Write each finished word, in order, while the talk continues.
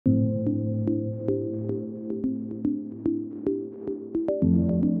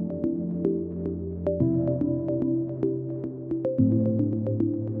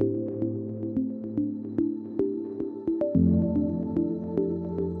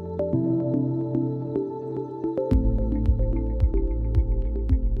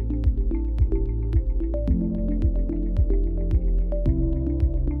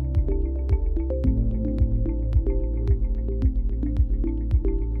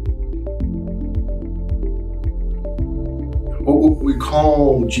What we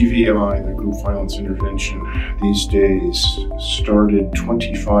call GVI, the Group Violence Intervention, these days started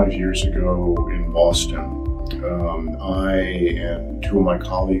 25 years ago in Boston. I and two of my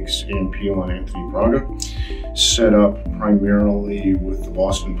colleagues, Ann Peel and Anthony Braga, set up primarily with the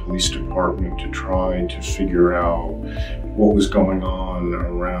Boston Police Department to try to figure out what was going on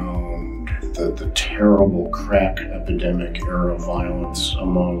around the terrible crack epidemic era of violence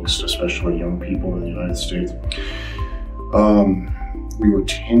amongst especially young people in the United States. We were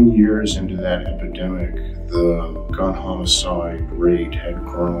 10 years into that epidemic. The gun homicide rate had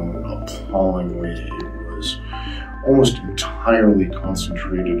grown appallingly. It was almost entirely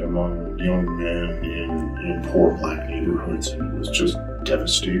concentrated among young men in poor black neighborhoods, and it was just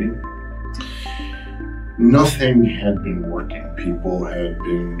devastating. Nothing had been working. People had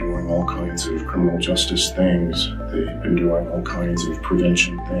been doing all kinds of criminal justice things. They had been doing all kinds of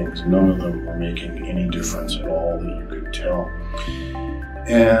prevention things. None of them were making any difference at all that you could tell.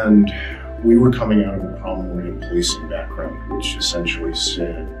 And we were coming out of a problem-oriented policing background, which essentially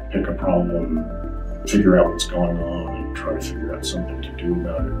said, pick a problem, figure out what's going on, and try to figure out something to do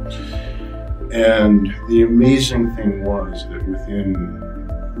about it. And the amazing thing was that within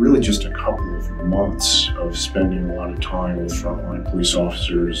really just a couple of months of spending a lot of time with frontline police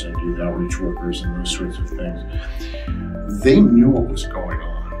officers and youth outreach workers and those sorts of things, they knew what was going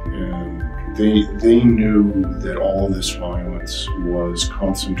on, and they knew that all of this violence was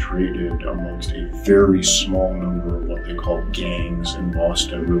concentrated amongst a very small number of what they called gangs in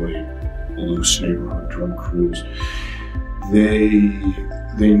Boston, really loose neighborhood drug crews.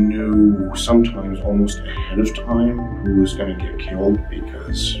 They knew sometimes almost ahead of time who was going to get killed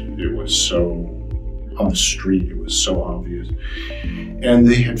because it was so on the street, it was so obvious. And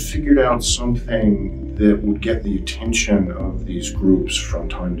they had figured out something that would get the attention of these groups from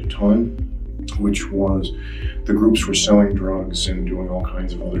time to time, which was the groups were selling drugs and doing all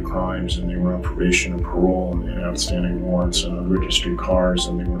kinds of other crimes, and they were on probation and parole and had outstanding warrants and unregistered cars,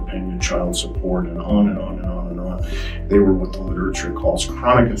 and they weren't paying their child support, and on and on and on and on. They were what the literature calls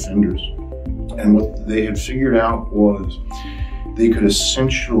chronic offenders. And what they had figured out was they could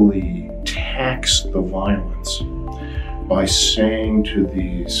essentially tax the violence by saying to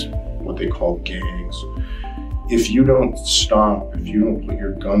these, what they call gangs, if you don't stop, if you don't put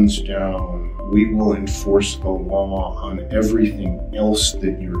your guns down, we will enforce the law on everything else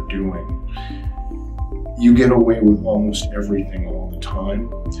that you're doing. You get away with almost everything all the time,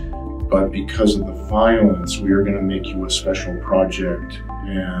 but because of the violence, we are going to make you a special project,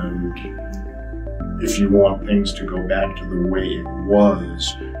 and if you want things to go back to the way it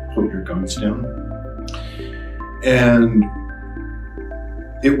was, put your guns down. And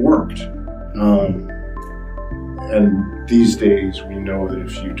it worked. And these days, we know that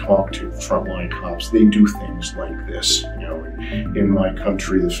if you talk to frontline cops, they do things like this. You know, in my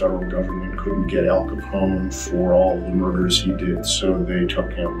country, the federal government couldn't get Al Capone for all the murders he did, so they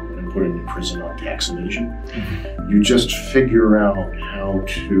took him and put him in prison on tax evasion. You just figure out how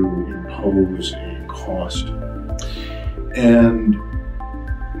to impose a cost. And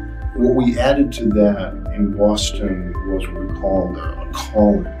what we added to that in Boston was what we called a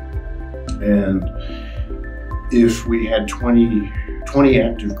call-in. And if we had 20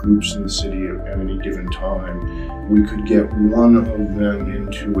 active groups in the city at any given time, we could get one of them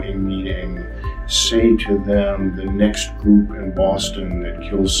into a meeting, say to them, the next group in Boston that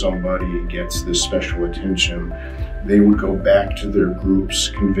kills somebody gets this special attention. They would go back to their groups,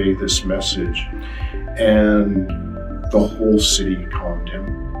 convey this message, and the whole city calmed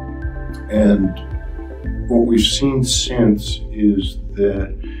down. And what we've seen since is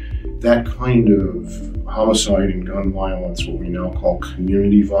that kind of homicide and gun violence, what we now call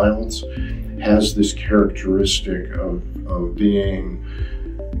community violence, has this characteristic of being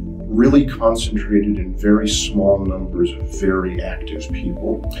really concentrated in very small numbers of very active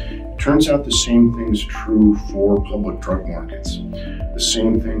people. It turns out the same thing's true for public drug markets. The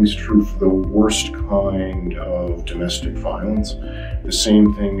same thing's true for the worst kind of domestic violence. The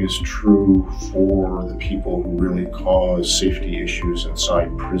same thing is true for the people who really cause safety issues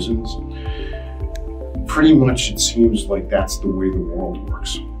inside prisons. Pretty much it seems like that's the way the world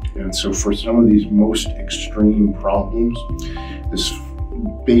works. And so for some of these most extreme problems, this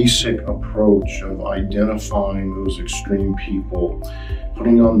basic approach of identifying those extreme people,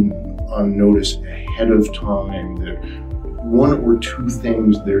 putting on notice ahead of time that one or two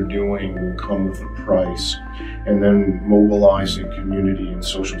things they're doing will come with a price, and then mobilizing community and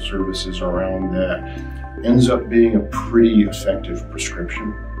social services around that ends up being a pretty effective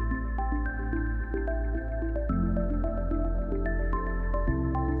prescription.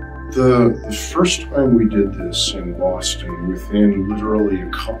 The first time we did this in Boston, within literally a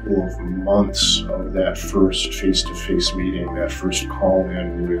couple of months of that first face-to-face meeting, that first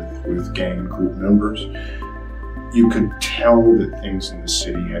call-in with gang group members, you could tell that things in the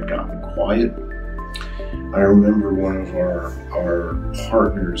city had gotten quiet. I remember one of our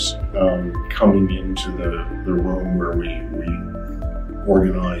partners coming into the room where we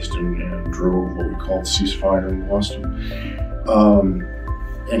organized and drove what we called ceasefire in Boston.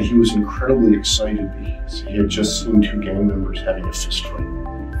 And he was incredibly excited because he had just seen two gang members having a fist fight.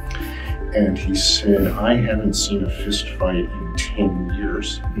 And he said, I haven't seen a fist fight in 10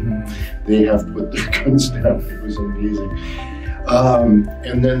 years. Mm-hmm. They have put their guns down. It was amazing.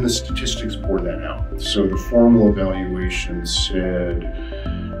 And then the statistics bore that out. So the formal evaluation said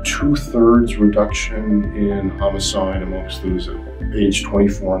 2/3 reduction in homicide amongst those age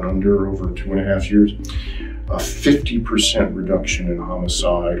 24 and under over 2.5 years. A 50% reduction in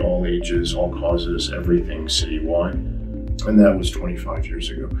homicide, all ages, all causes, everything citywide. And that was 25 years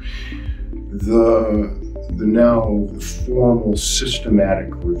ago. The now formal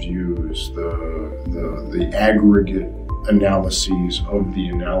systematic reviews, the aggregate analyses of the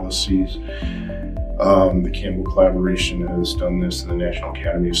analyses. The Campbell Collaboration has done this, and the National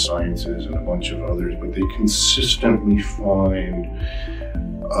Academy of Sciences and a bunch of others, but they consistently find,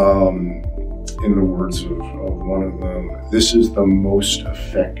 in the words of one of them, this is the most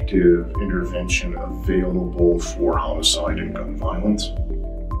effective intervention available for homicide and gun violence.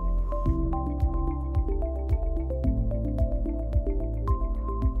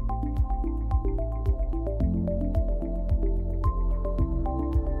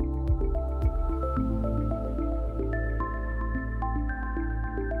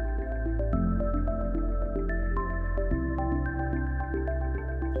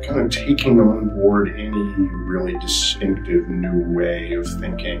 Kind of taking on board any really distinctive new way of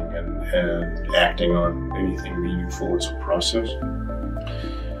thinking and acting on anything meaningful as a process.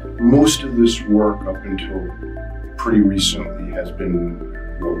 Most of this work up until pretty recently has been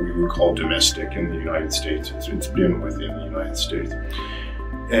what we would call domestic in the United States. It's been within the United States.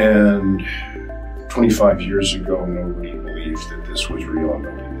 And 25 years ago, nobody believed that this was real, and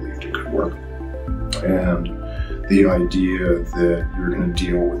nobody believed it could work. And the idea that you're going to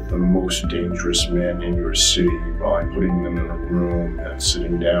deal with the most dangerous men in your city by putting them in a room and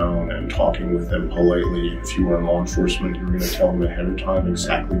sitting down and talking with them politely. If you were in law enforcement, you were going to tell them ahead of time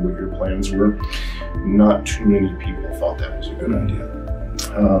exactly what your plans were. Not too many people thought that was a good idea.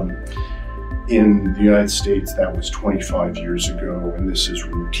 In the United States, that was 25 years ago, and this is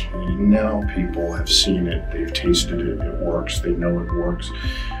routine now. People have seen it, they've tasted it, it works, they know it works.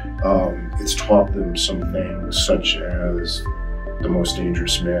 It's taught them some things, such as the most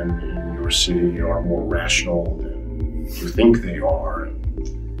dangerous men in your city are more rational than you think they are,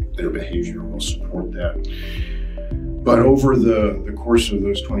 and their behavior will support that. But over the course of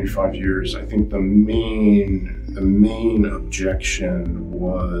those 25 years, I think the main objection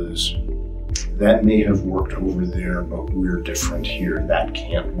was, that may have worked over there, but we're different here. That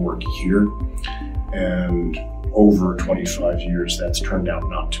can't work here. And over 25 years, that's turned out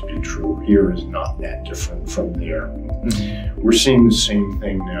not to be true. Here is not that different from there. Mm-hmm. We're seeing the same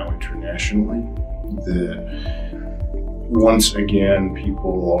thing now internationally, that once again,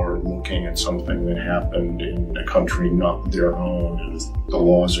 people are looking at something that happened in a country not their own, and the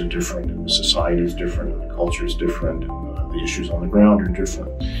laws are different, and the society is different, and the culture is different, and the issues on the ground are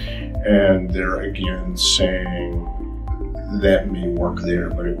different. And they're again saying that may work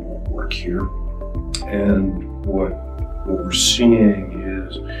there, but it won't work here. And what we're seeing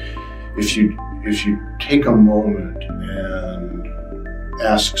is, if you take a moment and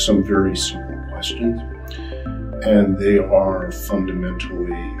ask some very simple questions, and they are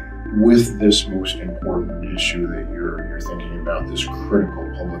fundamentally, with this most important issue that you're thinking about, this critical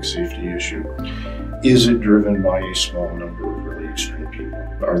public safety issue, is it driven by a small number of really extreme people?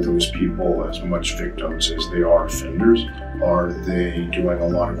 Are those people as much victims as they are offenders? Are they doing a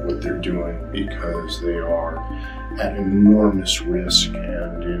lot of what they're doing because they are at enormous risk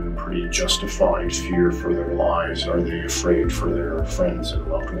and in pretty justified fear for their lives? Are they afraid for their friends and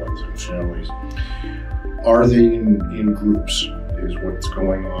loved ones and families? Are they in groups? Is what's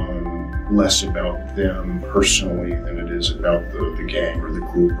going on less about them personally than it is about the gang or the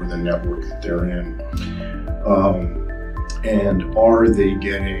group or the network that they're in? And are they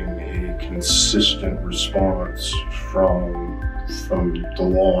getting a consistent response from the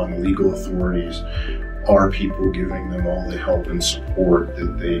law and legal authorities? Are people giving them all the help and support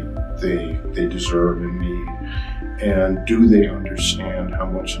that they deserve and need? And do they understand how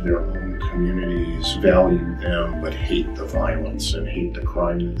much of their own communities value them but hate the violence and hate the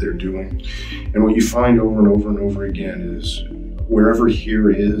crime that they're doing. And what you find over and over and over again is wherever here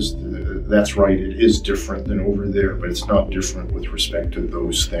is, that's right, it is different than over there, but it's not different with respect to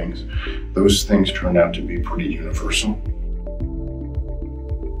those things. Those things turn out to be pretty universal.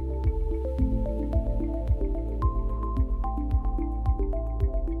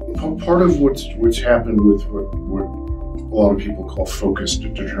 Part of what's happened with what a lot of people call focused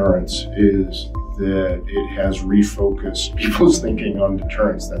deterrence is that it has refocused people's thinking on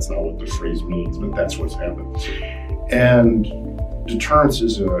deterrence. That's not what the phrase means, but that's what's happened. And deterrence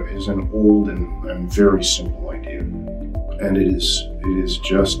is an old and very simple idea. And it is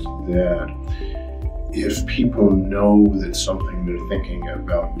just that if people know that something they're thinking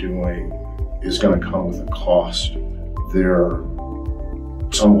about doing is going to come with a cost, they're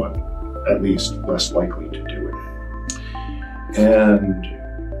somewhat, at least, less likely to do it. And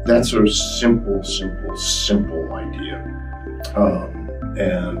that's a simple idea.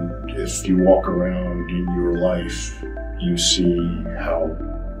 And if you walk around in your life, you see how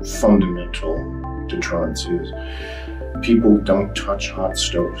fundamental deterrence is. People don't touch hot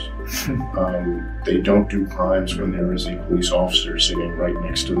stoves. They don't do crimes when there is a police officer sitting right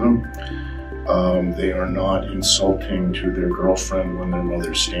next to them. They are not insulting to their girlfriend when their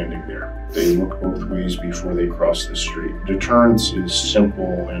mother's standing there. They look both ways before they cross the street. Deterrence is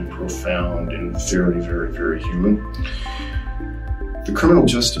simple and profound and very, very, very human. The criminal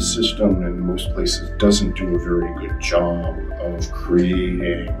justice system in most places doesn't do a very good job of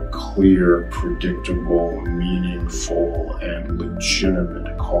creating clear, predictable, meaningful, and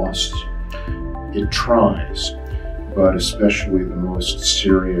legitimate costs. It tries, but especially the most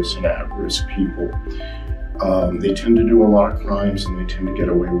serious and at-risk people, they tend to do a lot of crimes and they tend to get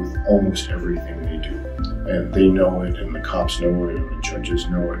away with almost everything they do. And they know it, and the cops know it, and the judges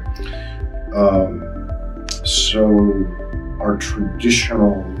know it. So our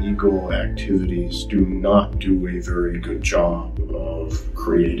traditional legal activities do not do a very good job of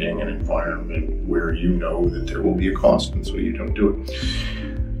creating an environment where you know that there will be a cost, and so you don't do it.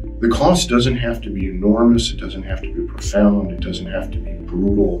 The cost doesn't have to be enormous, it doesn't have to be profound, it doesn't have to be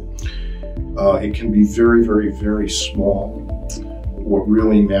brutal. It can be very, very, very small. What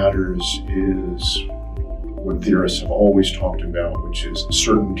really matters is what theorists have always talked about, which is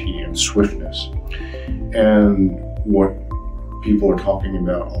certainty and swiftness. And what people are talking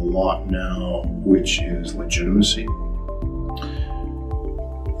about a lot now, which is legitimacy.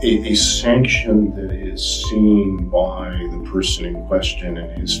 A sanction that is seen by the person in question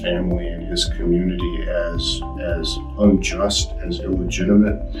and his family and his community as unjust, as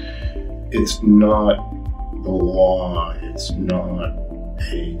illegitimate. It's not the law, it's not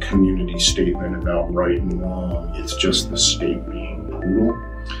a community statement about right and wrong, it's just the state being brutal.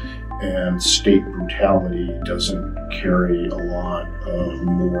 And state brutality doesn't carry a lot of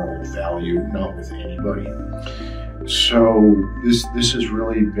moral value, not with anybody. So this has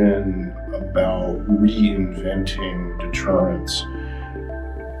really been about reinventing deterrence,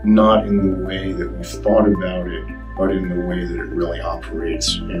 not in the way that we've thought about it, but in the way that it really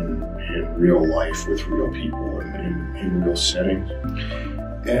operates in real life with real people and in real settings.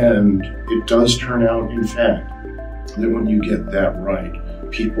 And it does turn out, in fact, that when you get that right,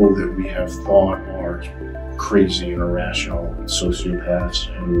 people that we have thought are crazy and irrational, sociopaths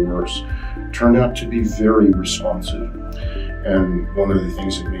and worse, turn out to be very responsive. And one of the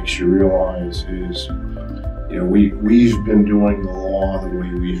things that makes you realize is, you know, we've been doing the law the way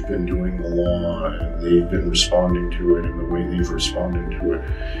we've been doing the law, and they've been responding to it in the way they've responded to it.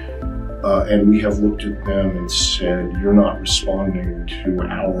 And we have looked at them and said, you're not responding to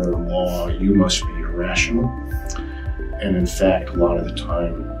our law, you must be irrational. And in fact, a lot of the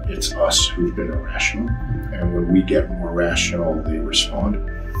time, it's us who've been irrational. And when we get more rational, they respond.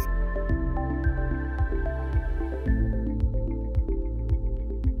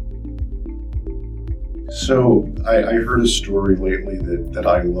 So I heard a story lately that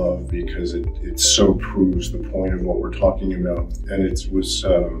I love because it so proves the point of what we're talking about. And it was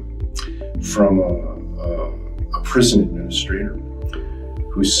from a prison administrator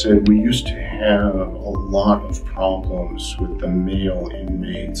who said, we used to have a lot of problems with the male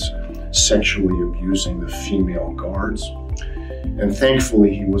inmates sexually abusing the female guards. And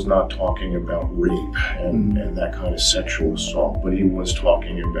thankfully, he was not talking about rape and that kind of sexual assault, but he was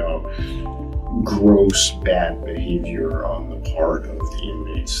talking about gross bad behavior on the part of the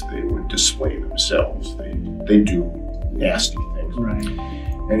inmates. They would display themselves. They do nasty things. Right.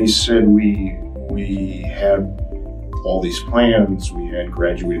 And he said we had all these plans, we had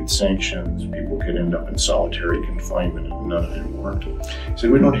graduated sanctions, people could end up in solitary confinement, and none of it worked. So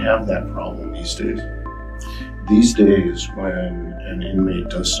we don't have that problem these days. These days, when an inmate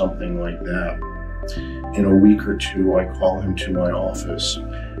does something like that, in a week or two, I call him to my office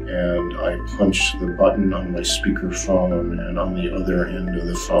and I punch the button on my speakerphone, and on the other end of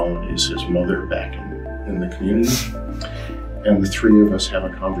the phone is his mother back in the community. And the three of us have a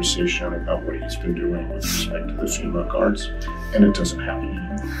conversation about what he's been doing with respect to the FEMA guards, and it doesn't happen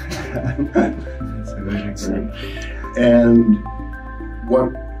anymore. That's amazing. And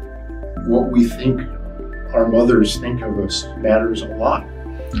what we think our mothers think of us matters a lot.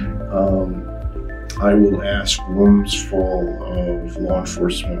 I will ask rooms full of law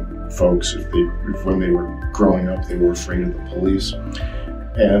enforcement folks if when they were growing up they were afraid of the police,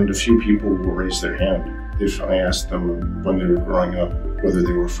 and a few people will raise their hand. If I ask them when they were growing up whether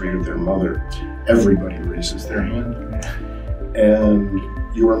they were afraid of their mother, everybody raises their hand. And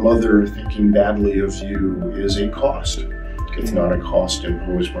your mother thinking badly of you is a cost. It's not a cost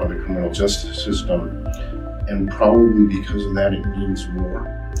imposed by the criminal justice system, and probably because of that it means more.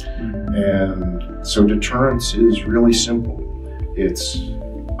 And so deterrence is really simple. It's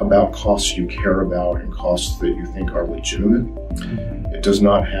about costs you care about and costs that you think are legitimate. It does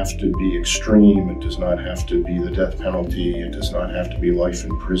not have to be extreme. It does not have to be the death penalty. It does not have to be life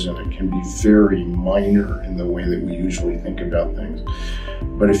in prison. It can be very minor in the way that we usually think about things.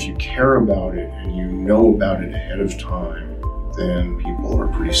 But if you care about it and you know about it ahead of time, then people are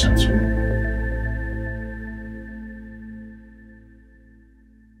pretty sensible.